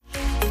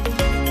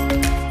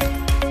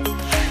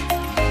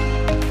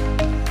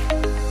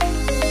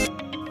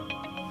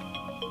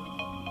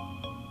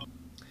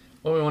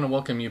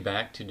welcome you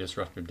back to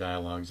Disruptive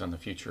Dialogues on the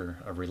Future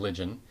of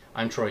Religion.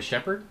 I'm Troy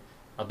Shepard,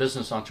 a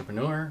business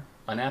entrepreneur,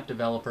 an app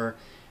developer,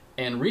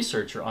 and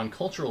researcher on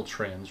cultural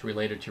trends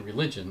related to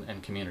religion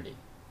and community.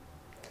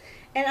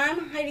 And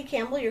I'm Heidi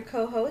Campbell, your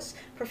co-host,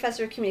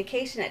 professor of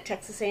communication at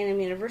Texas A&M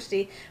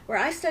University, where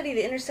I study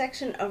the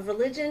intersection of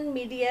religion,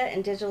 media,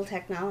 and digital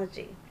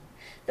technology.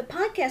 The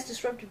podcast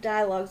Disruptive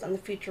Dialogues on the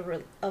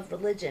Future of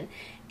Religion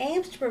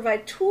aims to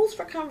provide tools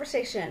for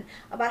conversation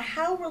about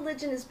how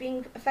religion is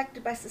being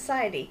affected by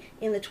society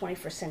in the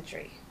 21st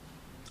century.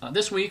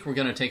 This week we're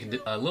going to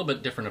take a little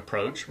bit different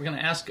approach. We're going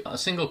to ask a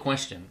single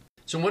question.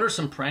 So what are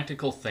some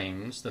practical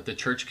things that the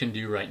church can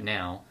do right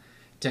now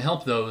to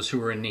help those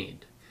who are in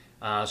need?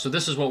 So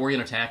this is what we're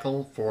going to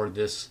tackle for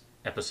this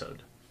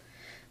episode.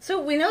 So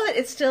we know that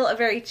it's still a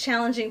very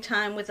challenging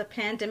time with the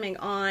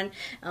pandemic on,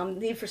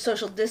 need for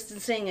social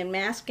distancing and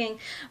masking,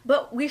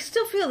 but we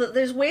still feel that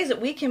there's ways that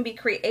we can be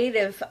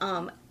creative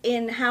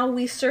in how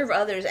we serve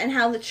others and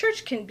how the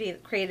church can be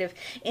creative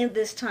in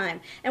this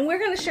time. And we're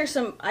going to share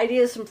some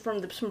ideas from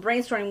some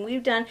brainstorming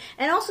we've done,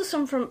 and also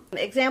some from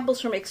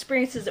examples from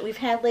experiences that we've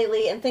had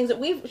lately and things that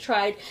we've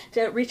tried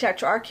to reach out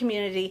to our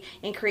community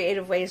in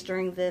creative ways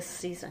during this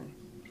season.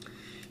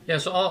 Yeah,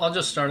 so I'll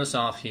just start us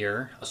off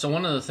here. So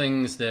one of the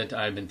things that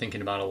I've been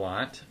thinking about a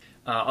lot,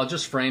 I'll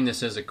just frame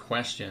this as a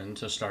question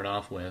to start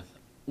off with.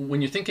 When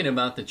you're thinking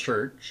about the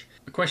church,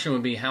 the question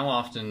would be, how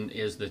often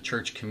is the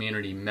church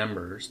community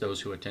members,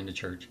 those who attend a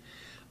church,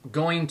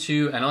 going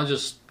to, and I'll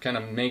just kind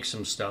of make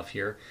some stuff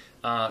here,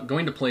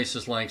 going to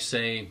places like,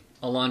 say,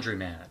 a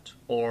laundromat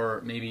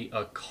or maybe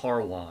a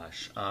car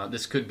wash.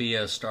 This could be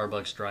a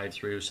Starbucks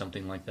drive-thru,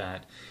 something like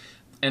that,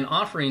 and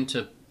offering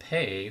to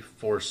pay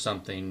for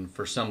something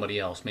for somebody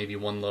else, maybe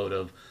one load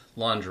of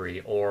laundry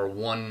or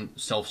one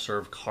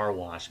self-serve car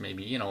wash,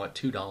 maybe, at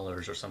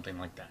 $2 or something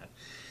like that.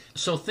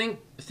 So think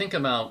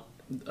about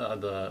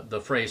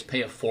the phrase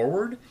 "pay it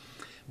forward,"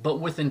 but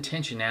with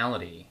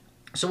intentionality.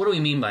 So what do we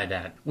mean by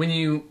that? When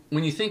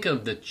you think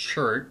of the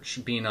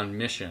church being on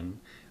mission,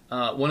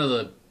 one of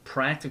the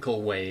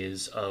practical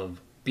ways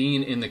of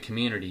being in the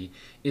community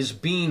is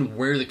being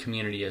where the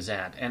community is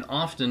at. And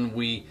often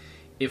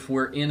if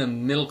we're in a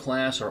middle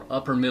class or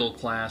upper middle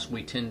class,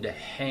 we tend to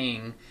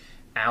hang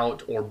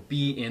out or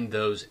be in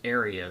those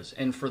areas.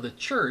 And for the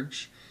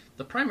church,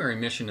 the primary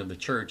mission of the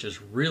church is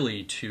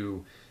really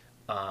to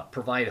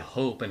provide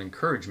hope and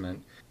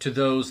encouragement to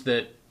those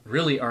that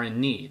really are in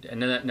need. And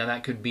now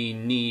that could be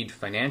need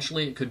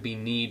financially, it could be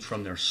need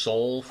from their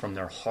soul, from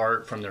their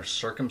heart, from their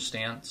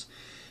circumstance.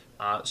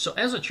 So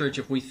as a church,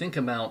 if we think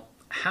about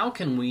how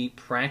can we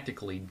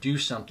practically do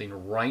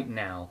something right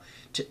now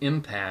to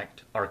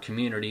impact our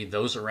community,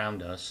 those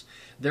around us,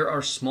 there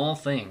are small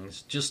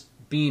things. Just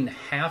being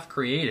half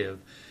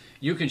creative,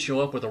 you can show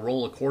up with a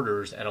roll of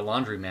quarters at a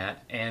laundromat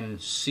and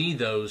see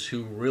those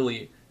who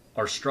really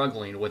are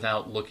struggling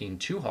without looking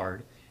too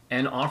hard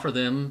and offer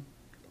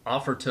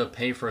to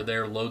pay for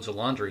their loads of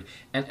laundry.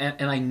 And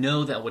I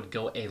know that would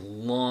go a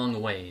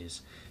long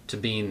ways to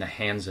being the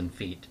hands and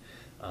feet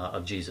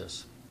of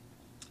Jesus.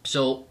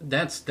 So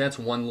that's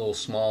one little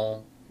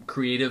small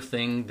creative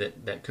thing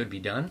that could be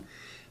done.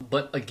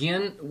 But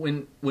again,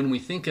 when we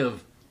think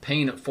of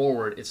paying it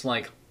forward, it's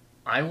like,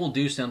 I will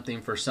do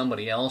something for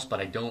somebody else, but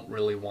I don't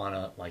really want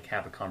to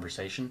have a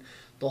conversation.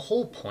 The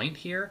whole point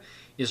here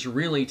is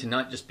really to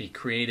not just be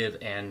creative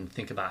and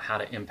think about how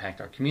to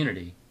impact our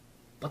community,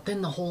 but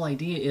then the whole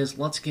idea is,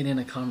 let's get in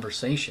a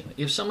conversation.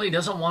 If somebody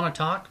doesn't want to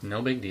talk,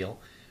 no big deal.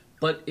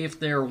 But if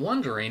they're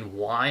wondering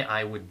why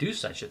I would do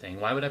such a thing,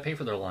 why would I pay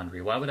for their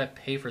laundry, why would I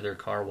pay for their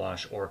car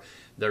wash or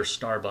their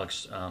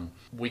Starbucks,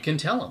 we can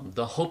tell them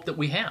the hope that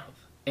we have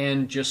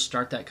and just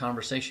start that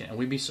conversation. And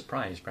we'd be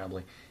surprised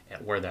probably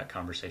at where that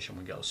conversation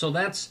would go. So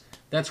that's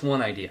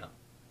one idea.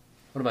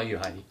 What about you,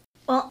 Heidi?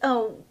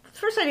 Well,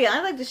 first idea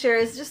I'd like to share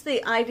is just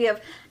the idea of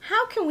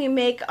how can we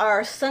make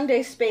our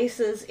Sunday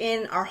spaces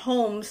in our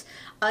homes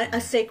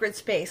a sacred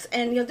space.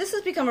 And, this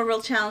has become a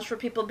real challenge for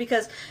people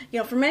because,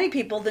 for many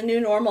people, the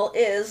new normal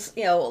is,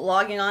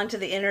 logging on to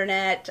the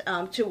internet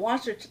to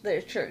watch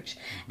their church.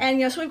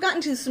 And, so we've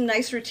gotten to some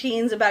nice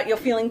routines about,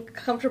 feeling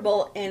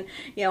comfortable in,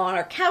 on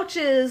our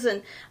couches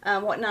and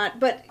whatnot.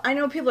 But I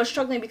know people are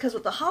struggling because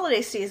with the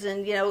holiday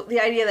season,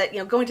 the idea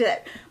that, going to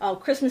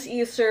that Christmas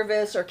Eve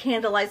service or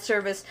candlelight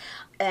service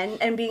and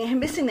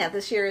missing that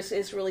this year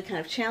is really kind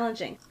of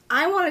challenging.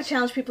 I want to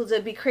challenge people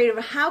to be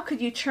creative. How could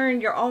you turn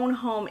your own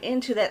home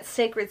into that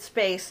sacred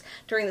space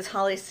during this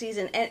holiday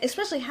season? And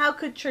especially, how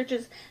could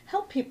churches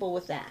help people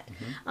with that?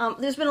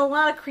 Mm-hmm. There's been a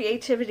lot of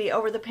creativity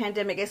over the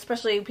pandemic,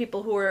 especially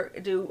people who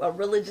do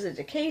religious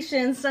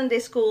education, Sunday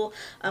school,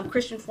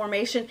 Christian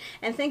formation,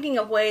 and thinking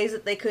of ways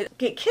that they could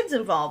get kids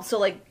involved.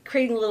 So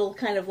creating little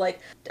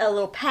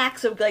little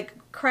packs of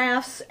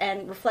crafts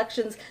and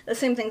reflections, the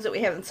same things that we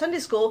have in Sunday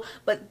school,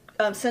 but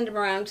send them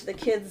around to the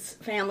kids'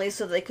 families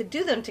so they could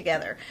do them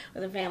together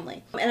with a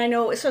family. And I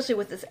know, especially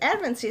with this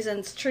Advent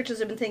season, churches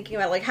have been thinking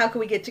about, like, how can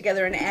we get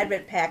together an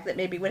Advent pack that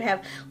maybe would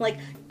have, like,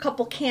 a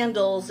couple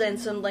candles and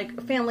some,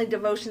 like, family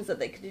devotions that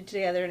they could do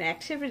together, an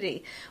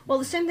activity. Well,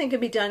 the same thing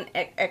could be done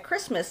at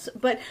Christmas,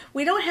 but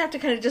we don't have to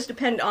kind of just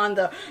depend on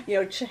the,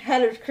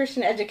 head of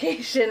Christian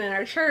education in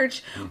our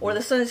church or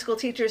the Sunday school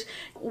teachers.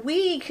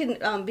 We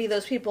can be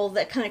those people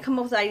that kind of come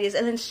up with ideas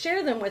and then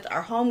share them with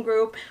our home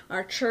group,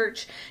 our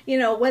church,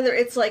 whether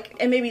it's like,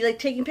 and maybe like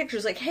taking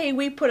pictures, like, hey,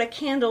 we put a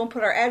candle and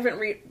put our Advent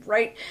wreath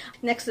right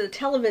next to the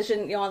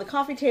television, on the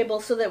coffee table,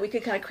 so that we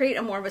could kind of create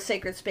a more of a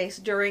sacred space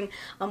during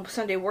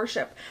Sunday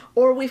worship.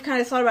 Or we've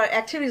kind of thought about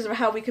activities of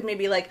how we could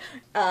maybe like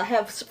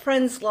have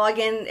friends log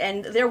in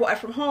and they're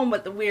from home,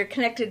 but we're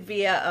connected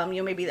via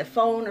maybe the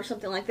phone or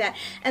something like that,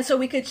 and so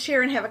we could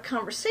share and have a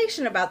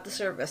conversation about the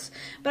service.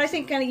 But I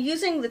think kind of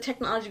using the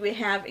technology we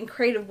have in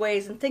creative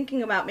ways and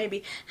thinking about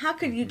maybe how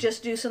could you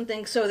just do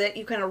something so that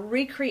you kind of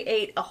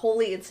recreate a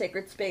holy and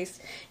sacred space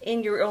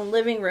in your own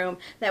living room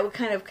that would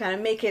kind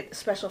of make it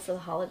special for the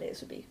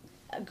holidays would be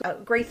a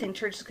great thing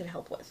churches could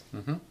help with.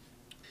 Mm-hmm.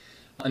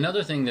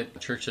 Another thing that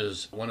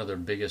churches, one of their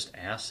biggest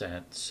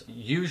assets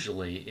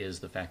usually is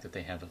the fact that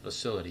they have a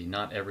facility.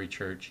 Not every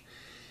church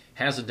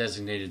has a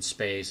designated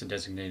space, a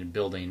designated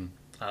building,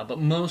 but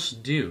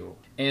most do.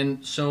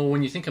 And so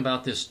when you think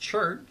about this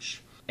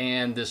church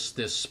and this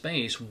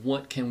space,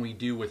 what can we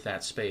do with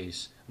that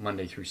space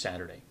Monday through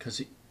Saturday?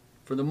 Because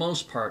for the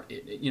most part,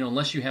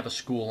 unless you have a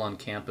school on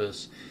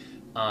campus,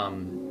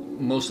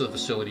 most of the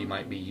facility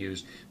might be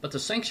used. But the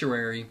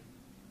sanctuary,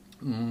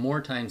 more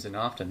times than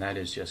often, that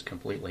is just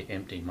completely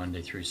empty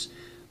Monday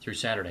through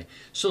Saturday.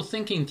 So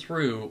thinking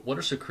through what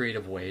are some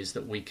creative ways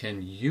that we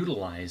can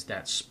utilize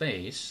that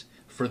space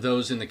for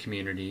those in the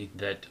community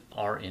that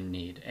are in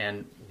need.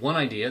 And one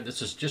idea,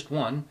 this is just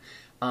one,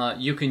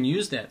 you can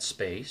use that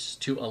space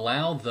to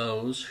allow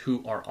those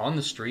who are on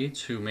the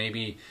streets, who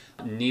maybe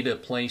need a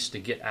place to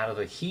get out of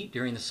the heat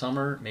during the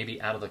summer, maybe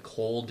out of the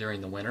cold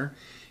during the winter,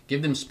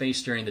 give them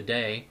space during the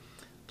day.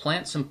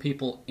 Plant some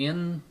people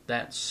in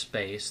that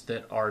space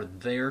that are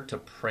there to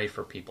pray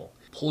for people.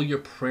 Pull your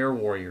prayer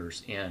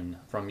warriors in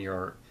from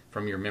your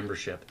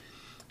membership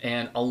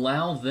and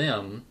allow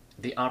them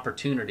the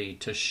opportunity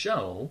to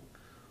show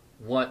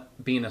what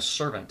being a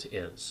servant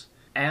is.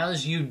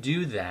 As you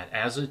do that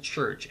as a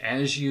church,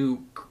 as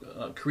you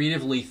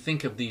creatively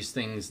think of these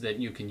things that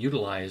you can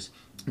utilize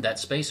that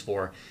space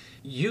for,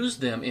 use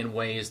them in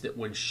ways that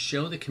would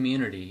show the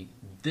community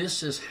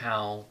this is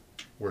how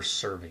we're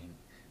serving.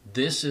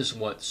 This is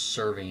what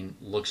serving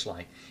looks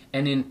like.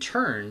 And in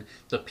turn,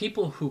 the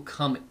people who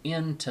come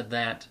into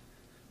that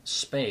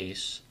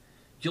space,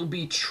 you'll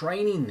be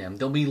training them.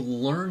 They'll be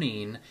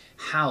learning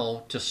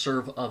how to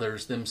serve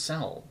others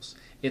themselves.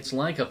 It's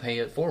like a pay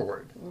it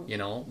forward.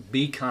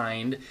 Be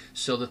kind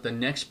so that the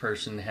next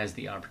person has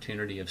the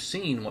opportunity of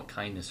seeing what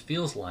kindness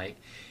feels like,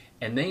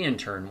 and they in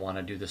turn want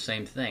to do the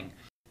same thing.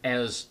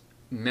 As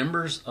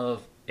members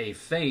of a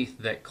faith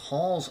that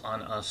calls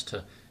on us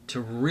to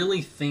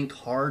really think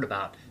hard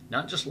about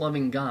not just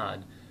loving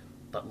God,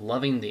 but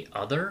loving the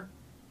other,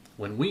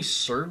 when we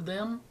serve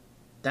them,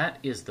 that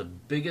is the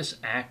biggest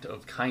act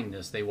of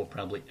kindness they will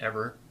probably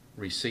ever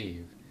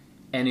receive.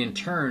 And in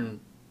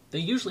turn, they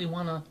usually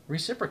want to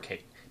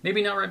reciprocate.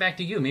 Maybe not right back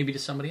to you, maybe to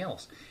somebody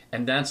else.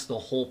 And that's the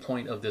whole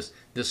point of this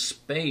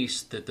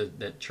space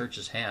that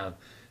churches have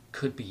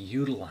could be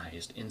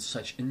utilized in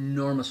such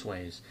enormous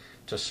ways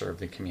to serve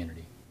the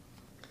community.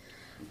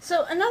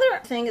 So another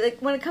thing, like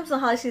when it comes to the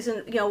holiday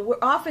season, we're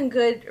often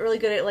really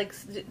good at like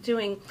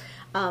doing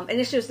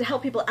initiatives to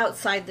help people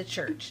outside the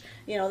church,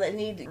 that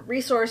need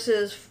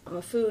resources,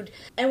 food,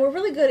 and we're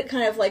really good at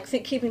kind of like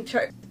keeping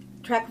track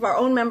of our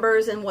own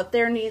members and what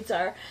their needs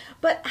are.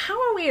 But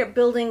how are we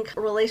building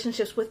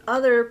relationships with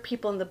other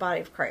people in the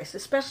body of Christ,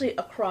 especially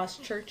across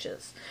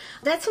churches?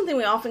 That's something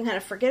we often kind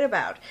of forget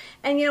about.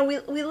 And,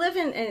 we live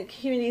in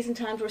communities and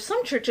times where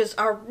some churches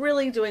are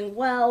really doing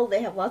well.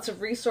 They have lots of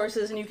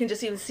resources, and you can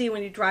just even see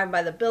when you drive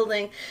by the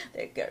building.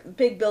 They've got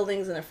big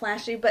buildings and they're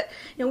flashy. But,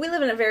 we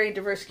live in a very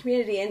diverse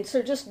community, and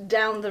so just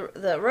down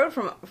the road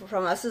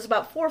from us is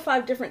about 4 or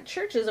 5 different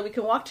churches that we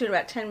can walk to in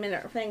about a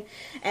 10-minute thing.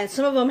 And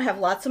some of them have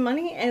lots of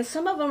money, and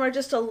some of them are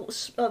just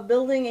a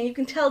building, and you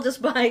can tell just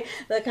by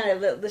the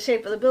kind of the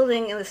shape of the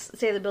building and the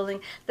state of the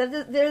building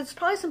that there's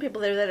probably some people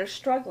there that are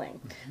struggling.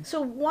 Mm-hmm. So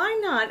why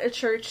not a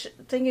church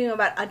thinking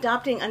about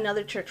adopting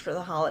another church for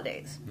the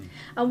holidays?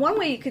 Mm-hmm. One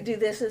way you could do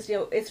this is,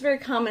 it's very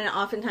common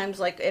oftentimes,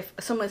 like if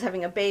someone's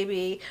having a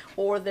baby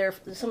or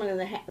someone in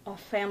the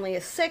family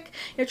is sick,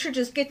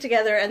 churches get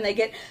together and they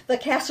get the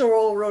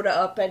casserole rota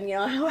up, and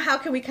how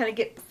can we kind of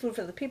get food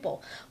for the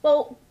people?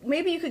 Well,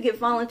 maybe you could get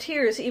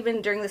volunteers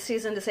even during the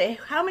season to say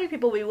how many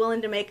people would be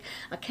willing to make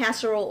a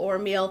casserole or a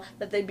meal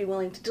that they'd be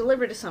willing to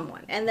deliver to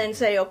someone, and then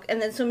say, okay,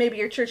 and then so maybe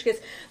your church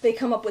they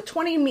come up with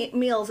 20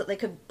 meals that they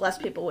could bless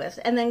people with,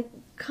 and then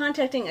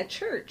contacting a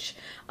church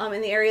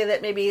in the area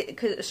that maybe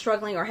is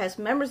struggling or has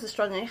members that are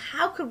struggling,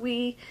 how could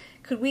we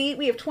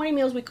have 20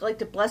 meals we'd like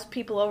to bless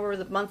people over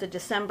the month of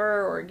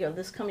December or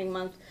this coming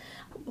month.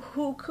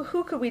 Who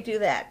could we do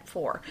that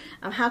for?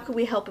 How could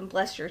we help and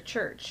bless your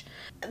church?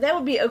 That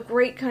would be a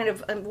great kind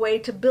of way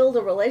to build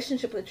a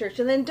relationship with the church.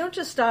 And then don't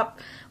just stop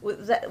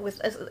with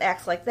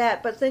acts like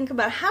that, but think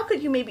about how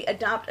could you maybe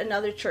adopt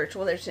another church,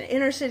 whether it's an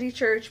inner city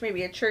church,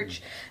 maybe a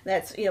church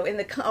that's in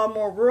the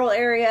more rural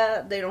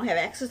area, they don't have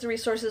access to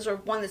resources, or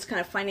one that's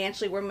kind of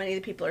financially where many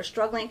of the people are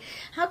struggling.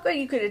 How could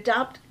you could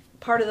adopt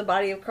part of the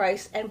body of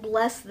Christ and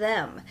bless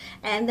them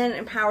and then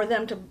empower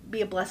them to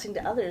be a blessing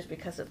to others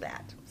because of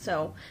that.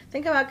 So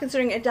think about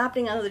considering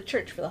adopting another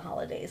church for the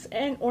holidays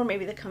or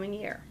maybe the coming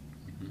year.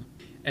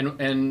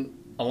 And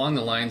along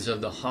the lines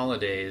of the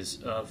holidays,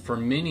 for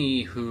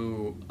many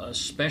who,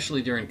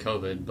 especially during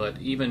COVID, but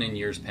even in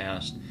years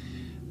past,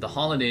 the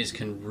holidays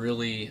can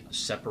really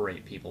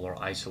separate people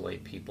or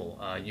isolate people.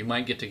 You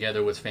might get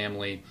together with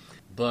family,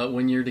 but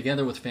when you're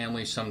together with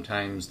family,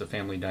 sometimes the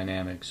family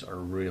dynamics are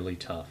really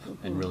tough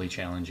and really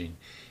challenging.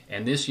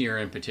 And this year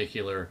in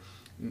particular,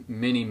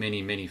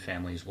 many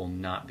families will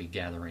not be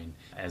gathering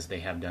as they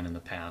have done in the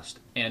past.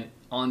 And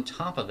on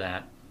top of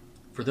that,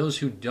 for those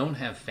who don't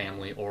have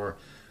family or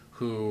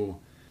who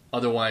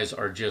otherwise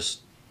are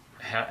just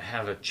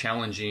have a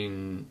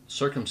challenging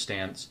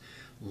circumstance,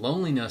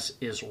 loneliness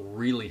is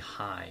really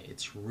high.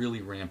 It's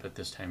really rampant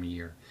this time of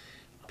year.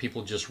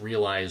 People just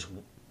realize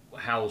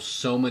how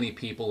so many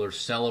people are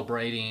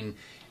celebrating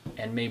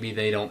and maybe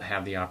they don't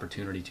have the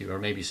opportunity to, or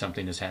maybe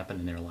something has happened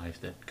in their life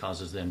that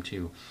causes them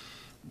to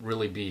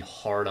really be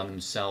hard on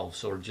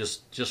themselves or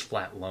just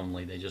flat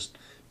lonely. They just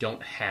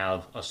don't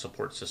have a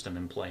support system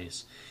in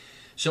place.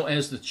 So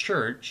as the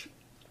church,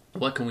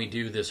 what can we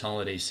do this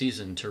holiday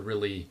season to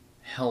really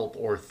help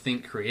or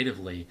think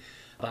creatively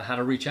about how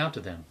to reach out to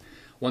them?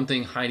 One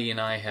thing Heidi and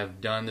I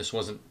have done, this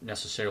wasn't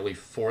necessarily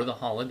for the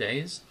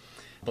holidays,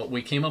 but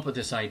we came up with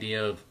this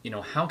idea of,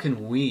 how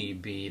can we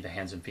be the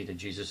hands and feet of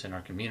Jesus in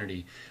our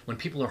community when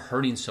people are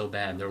hurting so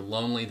bad? They're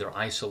lonely, they're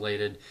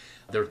isolated,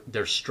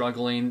 they're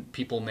struggling.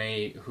 People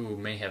who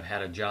may have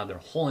had a job their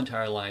whole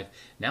entire life,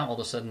 now all of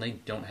a sudden they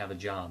don't have a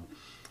job.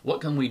 What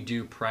can we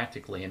do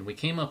practically? And we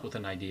came up with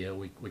an idea,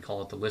 we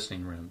call it the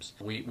listening rooms.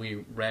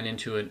 We ran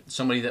into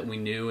somebody that we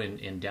knew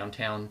in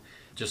downtown,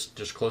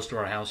 just close to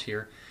our house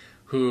here,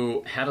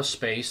 who had a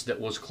space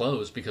that was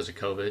closed because of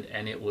COVID,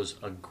 and it was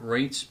a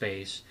great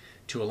space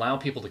to allow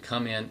people to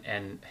come in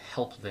and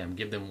help them,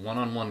 give them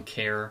one-on-one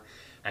care,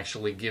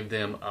 actually give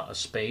them a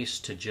space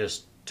to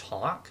just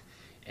talk,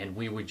 and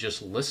we would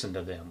just listen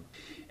to them.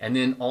 And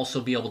then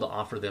also be able to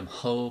offer them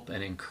hope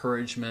and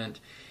encouragement,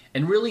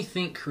 and really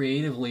think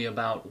creatively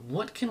about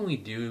what can we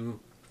do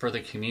for the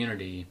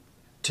community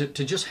to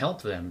just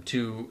help them,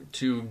 to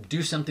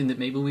do something that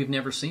maybe we've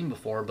never seen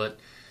before, but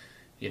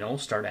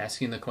start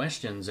asking the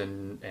questions.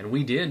 And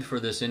we did for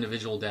this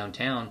individual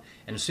downtown.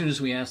 And as soon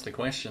as we asked the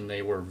question,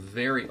 they were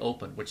very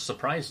open, which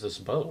surprised us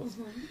both.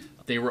 Mm-hmm.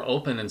 They were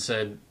open and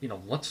said,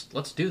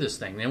 let's do this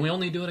thing. And we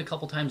only do it a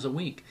couple times a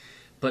week.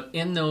 But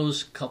in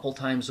those couple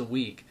times a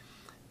week,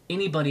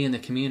 anybody in the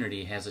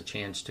community has a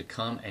chance to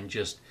come and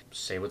just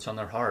say what's on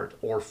their heart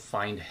or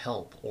find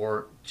help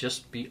or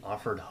just be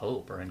offered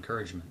hope or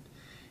encouragement.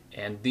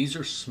 And these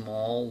are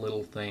small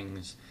little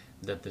things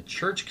that the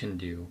church can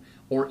do,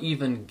 or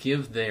even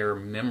give their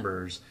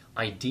members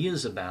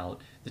ideas about.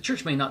 The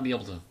church may not be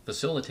able to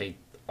facilitate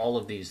all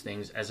of these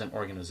things as an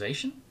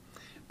organization,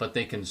 but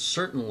they can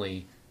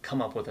certainly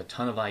come up with a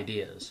ton of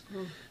ideas.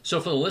 Mm.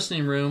 So for the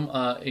listening room,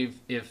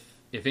 if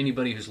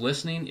anybody who's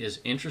listening is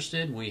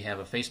interested, we have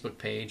a Facebook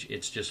page.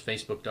 It's just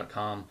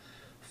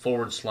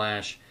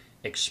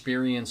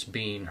facebook.com/experience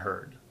being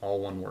heard, all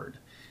one word.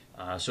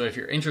 So if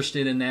you're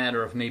interested in that,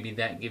 or if maybe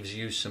that gives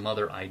you some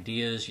other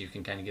ideas, you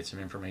can kind of get some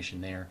information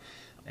there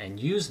and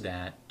use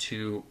that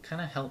to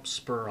kind of help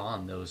spur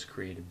on those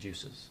creative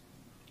juices.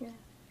 Yeah.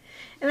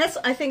 And that's,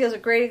 I think, is a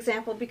great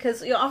example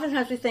because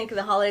oftentimes we think of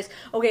the holidays,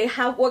 okay,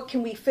 what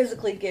can we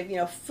physically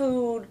give?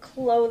 Food,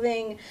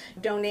 clothing,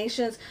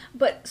 donations.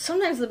 But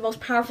sometimes the most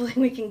powerful thing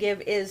we can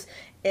give is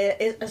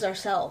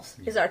ourselves,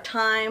 is our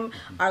time,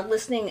 our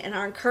listening, and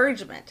our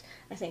encouragement.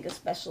 I think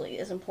especially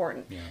is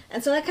important. Yeah.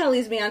 And so that kind of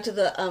leads me on to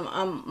the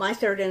my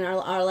third and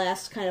our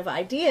last kind of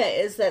idea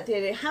is that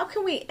how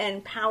can we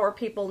empower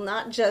people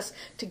not just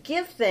to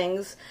give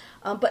things,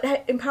 but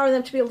empower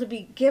them to be able to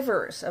be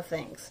givers of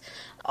things.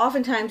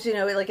 Oftentimes,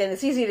 and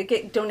it's easy to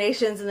get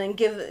donations and then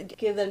give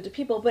them to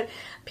people, but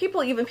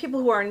even people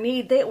who are in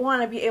need, they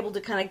want to be able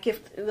to kind of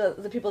gift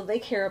the people they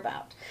care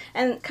about.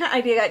 And kind of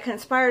idea got kind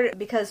of inspired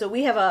because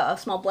we have a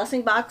small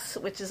blessing box,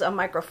 which is a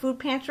micro food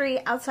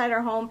pantry outside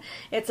our home.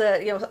 It's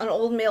an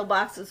old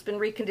mailbox that's been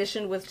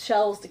reconditioned with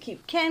shelves to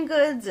keep canned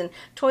goods and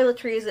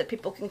toiletries that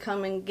people can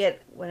come and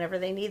get whenever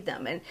they need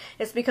them. And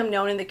it's become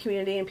known in the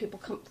community, and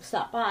people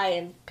stop by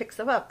and pick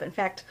stuff up. In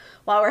fact,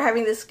 while we're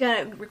having this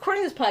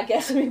recording this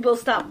podcast, people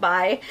stop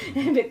by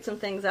and pick some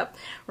things up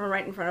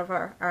right in front of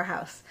our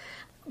house.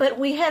 But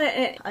we had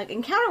an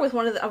encounter with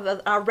one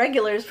of our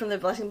regulars from the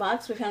Blessing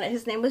Box. We found out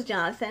his name was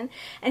Jonathan,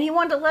 and he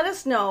wanted to let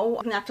us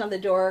know. He knocked on the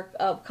door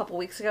a couple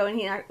weeks ago, and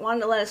he wanted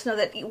to let us know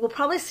that we'll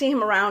probably see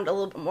him around a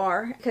little bit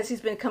more because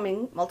he's been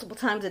coming multiple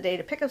times a day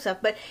to pick up stuff.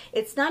 But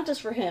it's not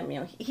just for him.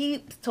 He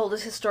told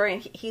us his story,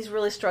 and he's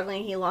really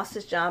struggling. He lost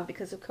his job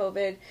because of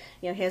COVID.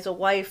 He has a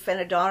wife and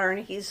a daughter,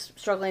 and he's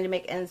struggling to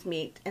make ends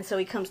meet. And so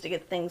he comes to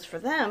get things for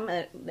them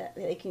that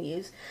they can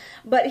use.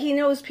 But he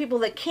knows people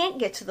that can't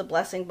get to the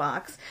Blessing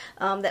Box.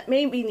 That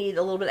maybe need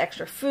a little bit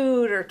extra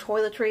food or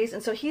toiletries,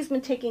 and so he's been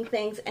taking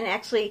things and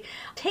actually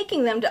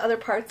taking them to other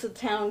parts of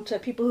town, to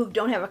people who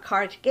don't have a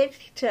car to get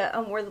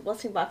to where the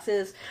Blessing Box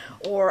is,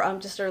 or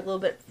just are a little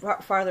bit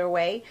farther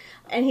away.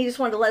 And he just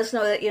wanted to let us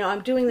know that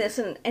I'm doing this,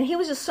 and he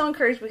was just so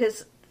encouraged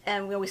because.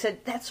 And we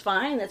said, that's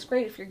fine, that's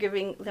great if you're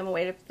giving them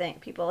away to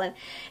thank people. And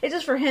it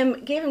just, for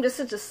him, gave him just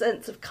such a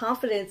sense of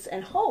confidence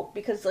and hope,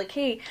 because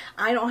hey,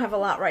 I don't have a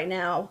lot right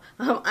now.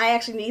 I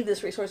actually need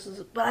this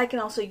resources, but I can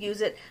also use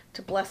it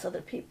to bless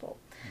other people.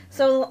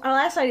 So our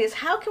last idea is,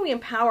 how can we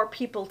empower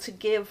people to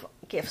give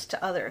gifts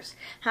to others?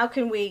 How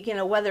can we,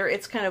 whether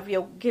it's kind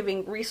of,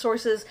 giving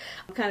resources,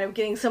 kind of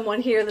getting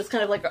someone here that's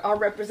kind of like our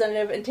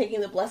representative and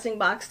taking the Blessing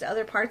Box to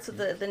other parts of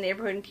the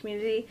neighborhood and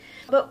community.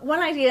 But one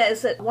idea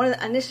is that one of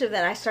the initiative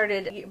that I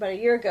started about a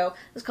year ago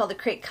is called the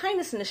Create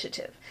Kindness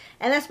Initiative.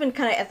 And that's been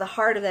kind of at the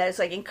heart of that. It's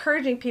like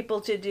encouraging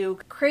people to do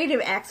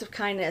creative acts of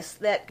kindness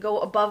that go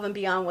above and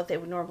beyond what they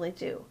would normally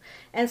do.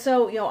 And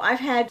so, I've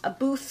had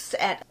booths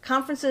at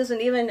conferences,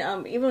 and even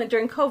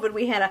during COVID,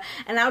 we had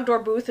an outdoor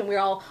booth, and we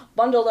were all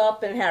bundled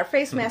up and had our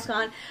face mask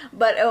on.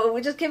 But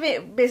we just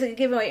basically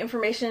giving away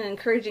information and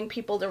encouraging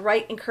people to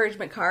write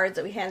encouragement cards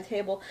that we had on the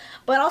table.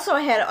 But also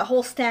I had a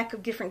whole stack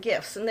of different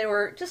gifts, and they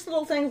were just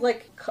little things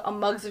like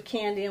mugs of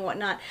candy and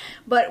whatnot.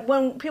 But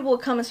when people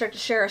would come and start to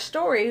share a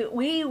story,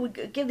 we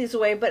would give these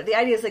away. But the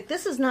idea is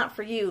this is not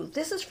for you.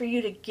 This is for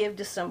you to give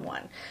to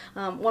someone.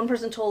 One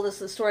person told us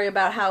the story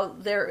about how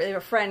they have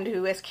a friend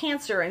who has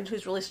cancer and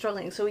who's really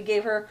struggling. So we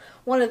gave her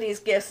one of these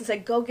gifts and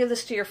said, go give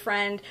this to your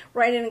friend,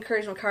 write an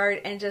encouragement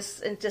card, and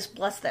just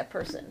bless that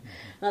person.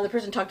 Another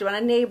person talked about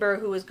a neighbor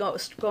who was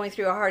going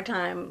through a hard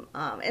time.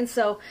 And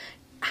so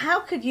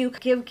how could you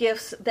give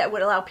gifts that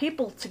would allow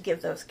people to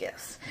give those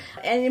gifts?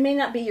 And it may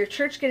not be your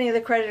church getting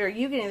the credit or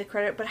you getting the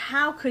credit, but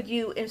how could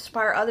you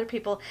inspire other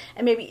people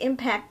and maybe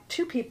impact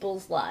two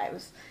people's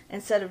lives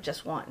instead of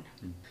just one?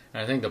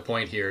 I think the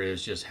point here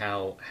is just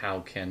how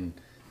can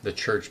the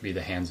church be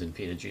the hands and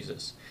feet of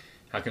Jesus?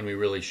 How can we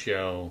really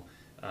show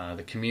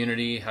the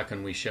community? How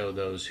can we show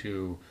those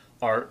who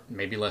are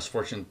maybe less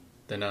fortunate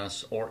than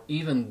us, or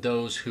even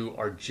those who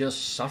are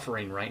just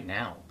suffering right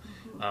now?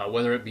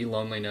 Whether it be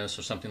loneliness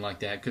or something like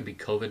that. It could be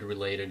COVID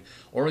related,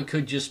 or it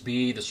could just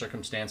be the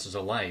circumstances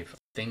of life.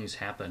 Things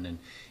happen,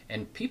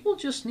 and people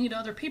just need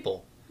other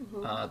people.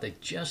 They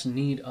just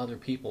need other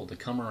people to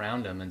come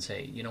around them and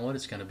say, you know what,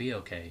 it's going to be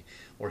okay.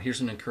 Or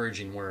here's an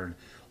encouraging word.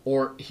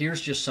 Or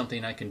here's just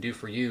something I can do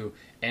for you,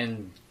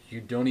 and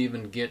you don't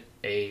even get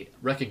a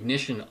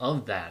recognition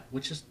of that,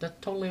 that's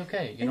totally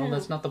okay.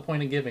 That's not the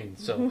point of giving.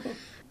 So,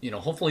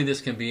 hopefully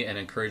this can be an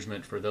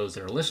encouragement for those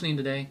that are listening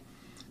today.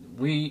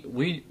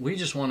 We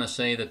just want to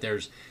say that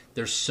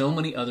there's so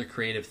many other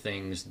creative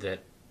things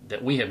that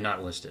we have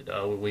not listed.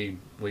 We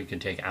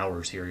could take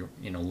hours here,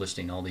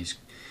 listing all these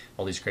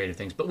creative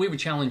things. But we would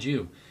challenge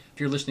you,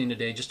 if you're listening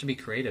today, just to be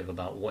creative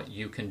about what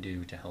you can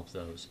do to help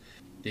those.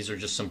 These are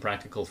just some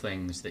practical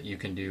things that you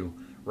can do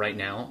right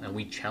now, and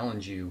we would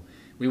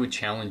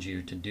challenge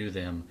you to do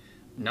them,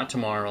 not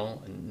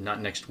tomorrow,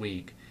 not next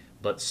week,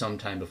 but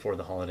sometime before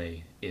the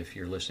holiday, if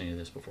you're listening to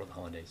this before the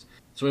holidays.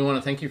 So we want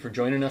to thank you for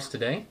joining us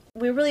today.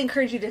 We really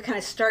encourage you to kind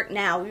of start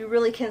now. You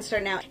really can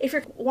start now. If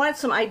you want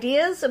some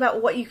ideas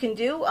about what you can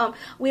do,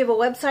 we have a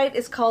website.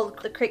 It's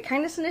called the Create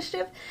Kindness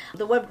Initiative.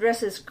 The web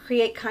address is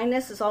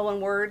createkindness, is all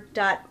one word,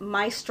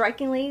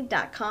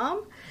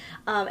 .mystrikingly.com.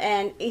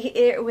 And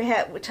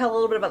we tell a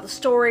little bit about the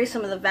story,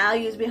 some of the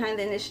values behind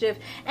the initiative,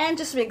 and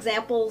just some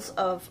examples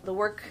of the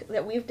work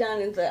that we've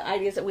done and the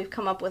ideas that we've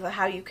come up with of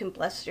how you can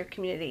bless your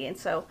community. And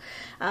so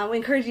we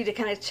encourage you to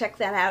kind of check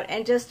that out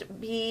and just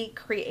be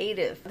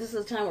creative. This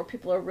is a time where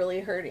people are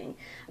really hurting.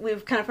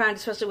 We've kind of found,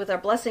 especially with our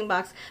Blessing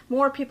Box,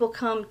 more people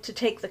come to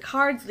take the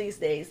cards these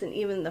days than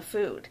even the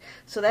food.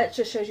 So that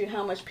just shows you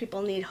how much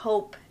people need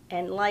hope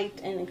and light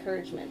and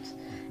encouragement.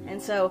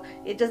 And so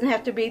it doesn't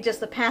have to be just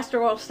the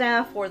pastoral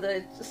staff or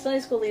the Sunday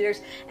school leaders.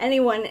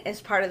 Anyone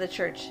as part of the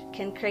church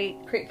can create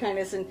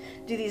kindness and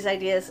do these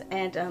ideas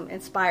and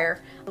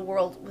inspire the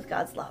world with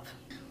God's love.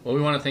 Well,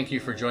 we want to thank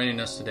you for joining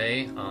us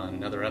today on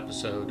another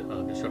episode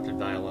of Disruptive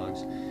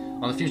Dialogues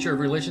on the future of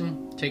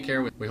religion. Take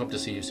care. We hope to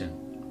see you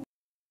soon.